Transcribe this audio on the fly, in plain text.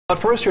But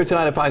first here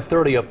tonight at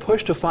 5:30, a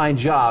push to find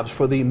jobs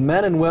for the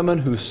men and women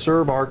who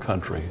serve our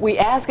country. We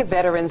ask if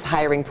veterans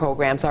hiring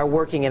programs are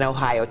working in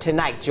Ohio.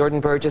 Tonight, Jordan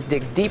Burgess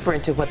digs deeper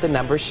into what the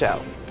numbers show.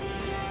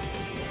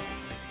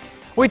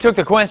 We took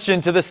the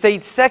question to the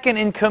state's second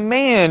in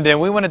command,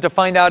 and we wanted to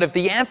find out if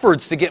the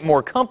efforts to get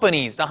more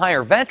companies to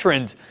hire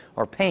veterans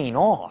are paying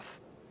off.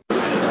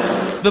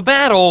 The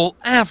battle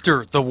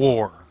after the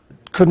war.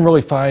 Couldn't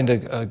really find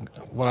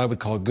what I would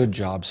call a good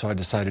job, so I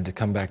decided to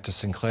come back to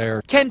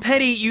Sinclair. Ken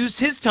Petty used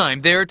his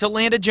time there to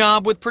land a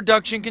job with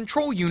production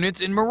control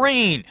units in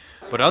Moraine.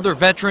 But other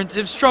veterans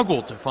have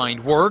struggled to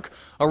find work.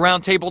 A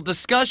roundtable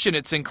discussion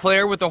at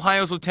Sinclair with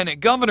Ohio's Lieutenant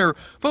Governor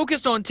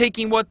focused on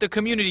taking what the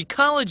community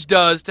college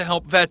does to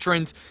help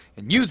veterans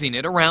and using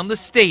it around the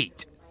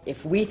state.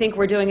 If we think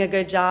we're doing a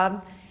good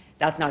job,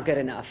 that's not good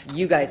enough.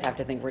 You guys have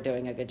to think we're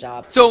doing a good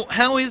job. So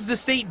how is the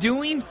state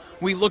doing?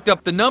 We looked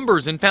up the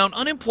numbers and found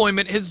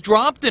unemployment has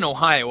dropped in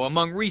Ohio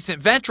among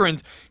recent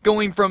veterans,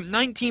 going from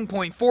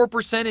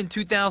 19.4% in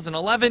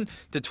 2011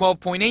 to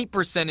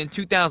 12.8% in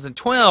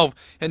 2012,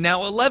 and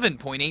now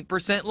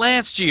 11.8%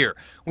 last year.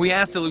 We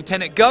asked the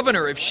Lieutenant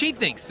Governor if she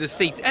thinks the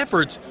state's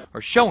efforts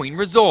are showing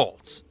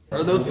results.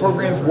 Are those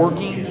programs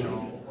working?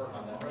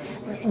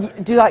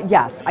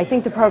 Yes, I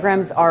think the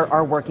programs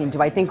are working.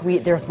 Do I think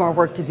there's more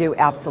work to do?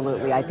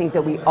 Absolutely. I think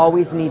that we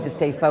always need to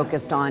stay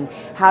focused on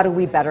how do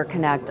we better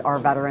connect our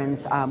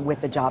veterans with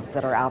the jobs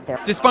that are out there.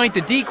 Despite the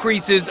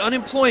decreases,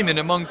 unemployment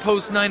among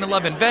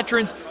post-9/11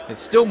 veterans is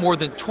still more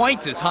than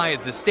twice as high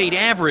as the state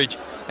average.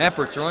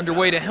 Efforts are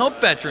underway to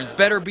help veterans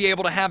better be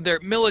able to have their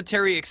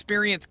military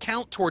experience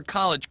count toward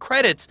college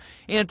credits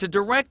and to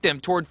direct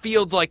them toward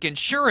fields like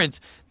insurance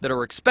that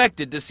are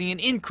expected to see an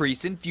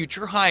increase in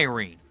future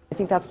hiring. I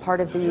think that's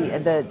part of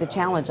the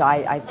challenge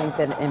I think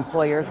that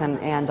employers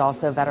and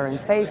also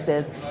veterans face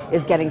is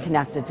getting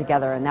connected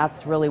together, and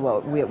that's really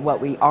what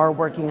we are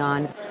working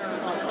on.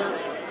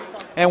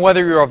 And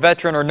whether you're a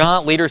veteran or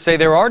not, leaders say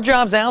there are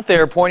jobs out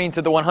there, pointing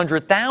to the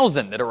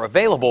 100,000 that are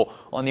available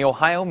on the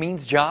Ohio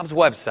Means Jobs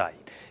website.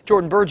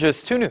 Jordan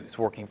Burgess, 2 News,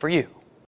 working for you.